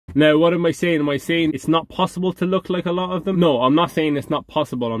Now, what am I saying? Am I saying it's not possible to look like a lot of them? No, I'm not saying it's not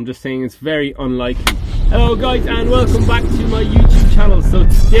possible. I'm just saying it's very unlikely. Hello guys, and welcome back to my YouTube channel. So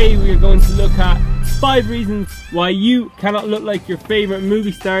today we are going to look at 5 reasons why you cannot look like your favorite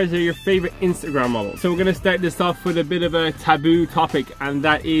movie stars or your favorite Instagram models. So we're going to start this off with a bit of a taboo topic, and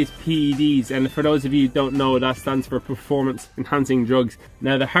that is PEDs. And for those of you who don't know, that stands for performance enhancing drugs.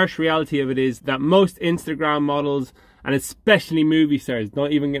 Now the harsh reality of it is that most Instagram models, and especially movie stars,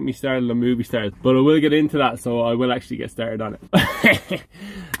 don't even get me started on movie stars, but I will get into that, so I will actually get started on it.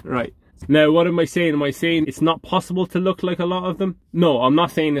 Right. Now, what am I saying? Am I saying it's not possible to look like a lot of them? No, I'm not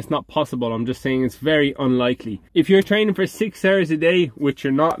saying it's not possible. I'm just saying it's very unlikely. If you're training for 6 hours a day, which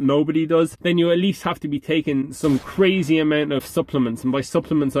you're not, nobody does, then you at least have to be taking some crazy amount of supplements. And by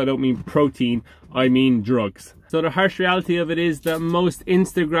supplements, I don't mean protein, I mean drugs. So the harsh reality of it is that most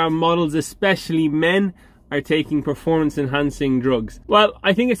Instagram models, especially men, are taking performance enhancing drugs. Well,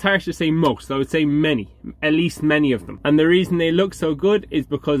 I think it's harsh to say most. I would say many, at least many of them. And the reason they look so good is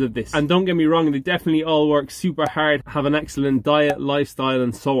because of this. And don't get me wrong, they definitely all work super hard, have an excellent diet, lifestyle,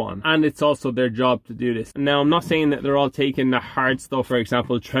 and so on. And it's also their job to do this. Now, I'm not saying that they're all taking the hard stuff, for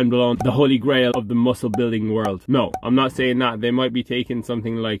example, trenbolone, the holy grail of the muscle building world. No, I'm not saying that. They might be taking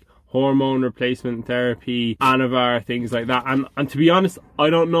something like hormone replacement therapy, Anavar, things like that. And to be honest, I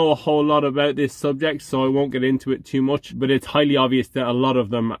don't know a whole lot about this subject, so I won't get into it too much, but it's highly obvious that a lot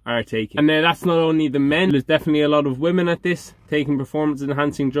of them are taking. And now that's not only the men, there's definitely a lot of women at this, taking performance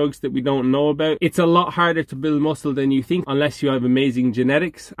enhancing drugs that we don't know about. It's a lot harder to build muscle than you think, unless you have amazing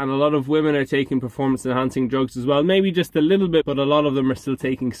genetics, and a lot of women are taking performance enhancing drugs as well. Maybe just a little bit, but a lot of them are still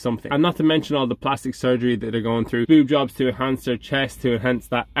taking something. And not to mention all the plastic surgery that they're going through, boob jobs to enhance their chest, to enhance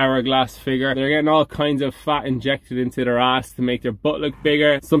that hourglass figure. They're getting all kinds of fat injected into their ass to make their butt look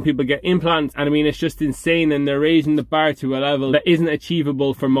bigger. Some people get implants, and I mean, it's just insane, and they're raising the bar to a level that isn't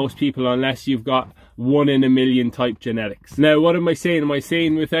achievable for most people unless you've got 1 in a million type genetics. Now, what am I saying? Am I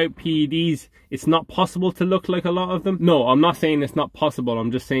saying without PEDs it's not possible to look like a lot of them? No, I'm not saying it's not possible.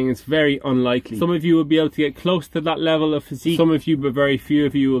 I'm just saying it's very unlikely. Some of you will be able to get close to that level of physique. Some of you, but very few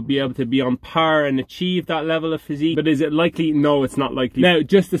of you, will be able to be on par and achieve that level of physique. But is it likely? No, it's not likely. Now,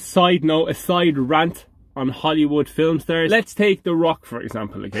 just a side note, a side rant on Hollywood film stars. Let's take The Rock, for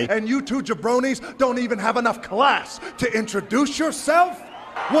example, okay? And you two jabronis don't even have enough class to introduce yourself?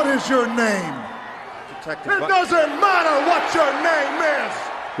 What is your name? It doesn't matter what your name is!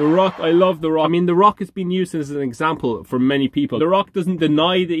 The Rock, I love The Rock. I mean, The Rock has been used as an example for many people. The Rock doesn't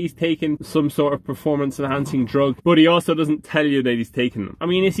deny that he's taken some sort of performance enhancing drug, but he also doesn't tell you that he's taken them. I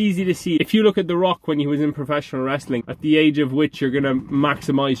mean, it's easy to see. If you look at The Rock when he was in professional wrestling, at the age of which you're going to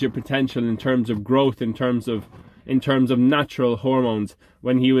maximize your potential in terms of growth, in terms of natural hormones,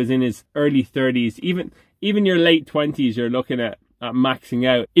 when he was in his early 30s, even your late 20s, you're looking at maxing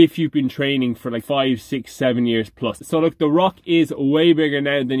out if you've been training for like 5, 6, 7 years plus. So look, The Rock is way bigger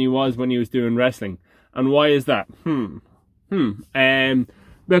now than he was when he was doing wrestling. And why is that?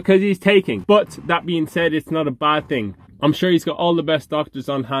 Because he's taking. But that being said, it's not a bad thing. I'm sure he's got all the best doctors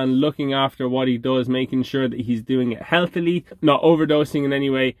on hand looking after what he does, making sure that he's doing it healthily, not overdosing in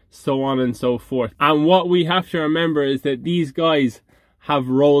any way, so on and so forth. And what we have to remember is that these guys have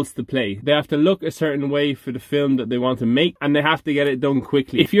roles to play. They have to look a certain way for the film that they want to make, and they have to get it done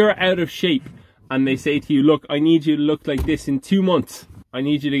quickly. If you're out of shape and they say to you, look, I need you to look like this in 2 months, I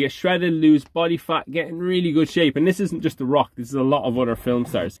need you to get shredded, lose body fat, get in really good shape, and this isn't just The Rock, this is a lot of other film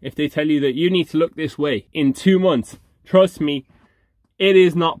stars. If they tell you that you need to look this way in 2 months, trust me, it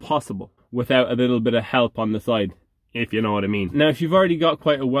is not possible without a little bit of help on the side, if you know what I mean. Now, if you've already got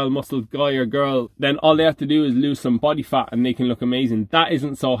quite a well-muscled guy or girl, then all they have to do is lose some body fat and they can look amazing. That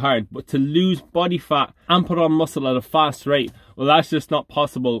isn't so hard. But to lose body fat and put on muscle at a fast rate, well, that's just not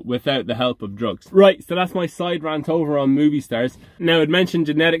possible without the help of drugs. Right, so that's my side rant over on movie stars. Now, I'd mentioned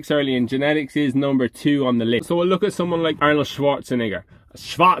genetics earlier, and genetics is number 2 on the list. So we'll look at someone like Arnold Schwarzenegger.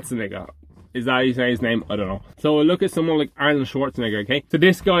 Is that his name? I don't know. So we'll look at someone like Arnold Schwarzenegger, okay? So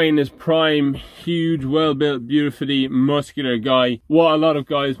this guy in his prime, huge, well-built, beautifully muscular guy. What a lot of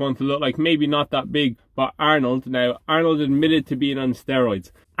guys want to look like. Maybe not that big, but Arnold. Now, Arnold admitted to being on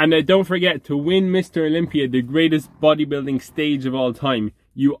steroids. And now don't forget, to win Mr. Olympia, the greatest bodybuilding stage of all time,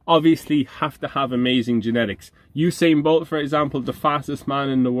 you obviously have to have amazing genetics. Usain Bolt, for example, the fastest man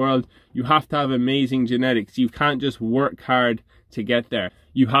in the world, you have to have amazing genetics. You can't just work hard to get there.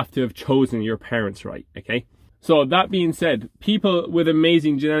 You have to have chosen your parents right, okay? So that being said, people with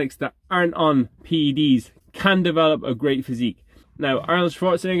amazing genetics that aren't on PEDs can develop a great physique. Now, Arnold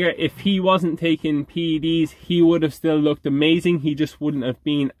Schwarzenegger, if he wasn't taking PEDs, he would have still looked amazing. He just wouldn't have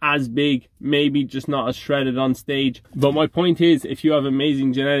been as big, maybe just not as shredded on stage. But my point is, if you have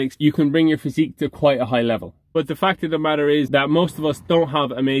amazing genetics, you can bring your physique to quite a high level. But the fact of the matter is that most of us don't have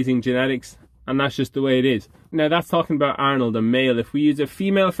amazing genetics, and that's just the way it is. Now, that's talking about Arnold, a male. If we use a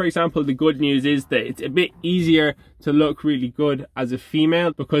female, for example, the good news is that it's a bit easier to look really good as a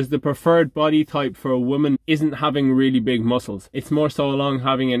female, because the preferred body type for a woman isn't having really big muscles. It's more so along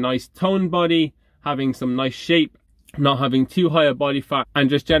having a nice toned body, having some nice shape, not having too high a body fat, and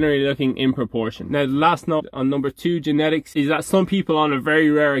just generally looking in proportion. Now, the last note on number 2, genetics, is that some people, on a very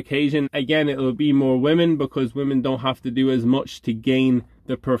rare occasion, again, it'll be more women, because women don't have to do as much to gain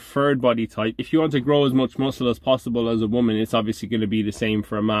the preferred body type. If you want to grow as much muscle as possible as a woman, it's obviously going to be the same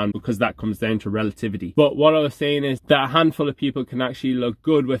for a man, because that comes down to relativity. But what I was saying is that a handful of people can actually look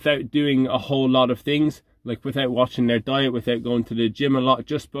good without doing a whole lot of things, like without watching their diet, without going to the gym a lot,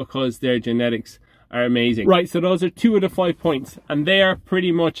 just because their genetics are amazing. Right, so those are 2 of the 5 points, and they are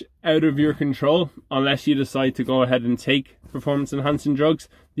pretty much out of your control unless you decide to go ahead and take performance enhancing drugs.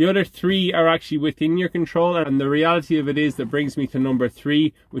 The other 3 are actually within your control, and the reality of it is, that brings me to number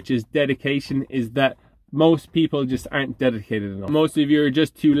 3, which is dedication, is that most people just aren't dedicated enough. Most of you are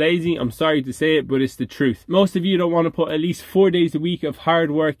just too lazy. I'm sorry to say it, but it's the truth. Most of you don't want to put at least 4 days a week of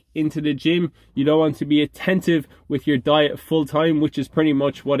hard work into the gym. You don't want to be attentive with your diet full time, which is pretty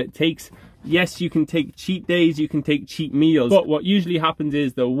much what it takes. Yes, you can take cheat days, you can take cheat meals, but what usually happens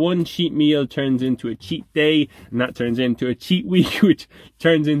is the one cheat meal turns into a cheat day, and that turns into a cheat week, which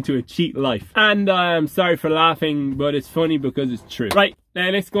turns into a cheat life. And I'm sorry for laughing, but it's funny because it's true. Right,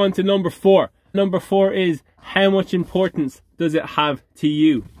 now let's go on to number 4. Number 4 is, how much importance does it have to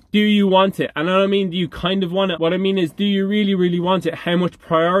you? Do you want it? And I don't mean do you kind of want it. What I mean is, do you really, really want it? How much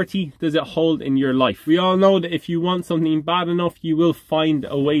priority does it hold in your life? We all know that if you want something bad enough, you will find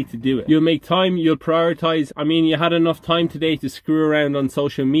a way to do it. You'll make time, you'll prioritize. I mean, you had enough time today to screw around on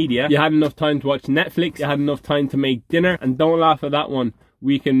social media. You had enough time to watch Netflix. You had enough time to make dinner. And don't laugh at that one,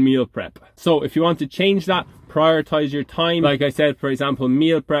 weekend meal prep. So if you want to change that, prioritize your time. Like I said, for example,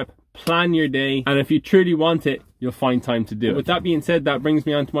 meal prep, plan your day, and if you truly want it, you'll find time to do it. With that being said, that brings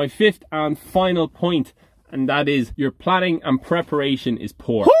me on to my 5th and final point, and that is, your planning and preparation is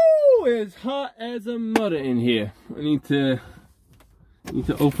poor. Woo! It's hot as a mother in here. I need to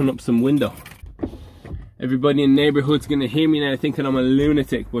open up some window. Everybody in the neighborhood's gonna hear me now thinking I'm a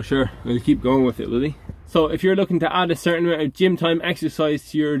lunatic, but sure, we'll keep going with it, will they? So if you're looking to add a certain amount of gym time, exercise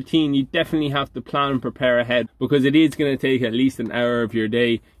to your routine, you definitely have to plan and prepare ahead, because it is going to take at least an hour of your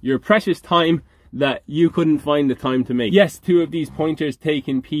day, your precious time that you couldn't find the time to make. Yes, 2 of these pointers,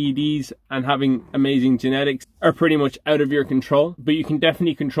 taking PEDs and having amazing genetics, are pretty much out of your control, but you can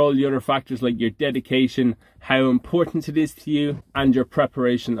definitely control the other factors, like your dedication, how important it is to you, and your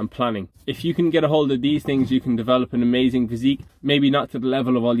preparation and planning. If you can get a hold of these things, you can develop an amazing physique. Maybe not to the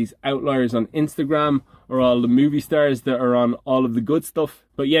level of all these outliers on Instagram or all the movie stars that are on all of the good stuff,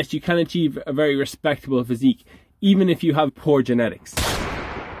 but yes, you can achieve a very respectable physique even if you have poor genetics.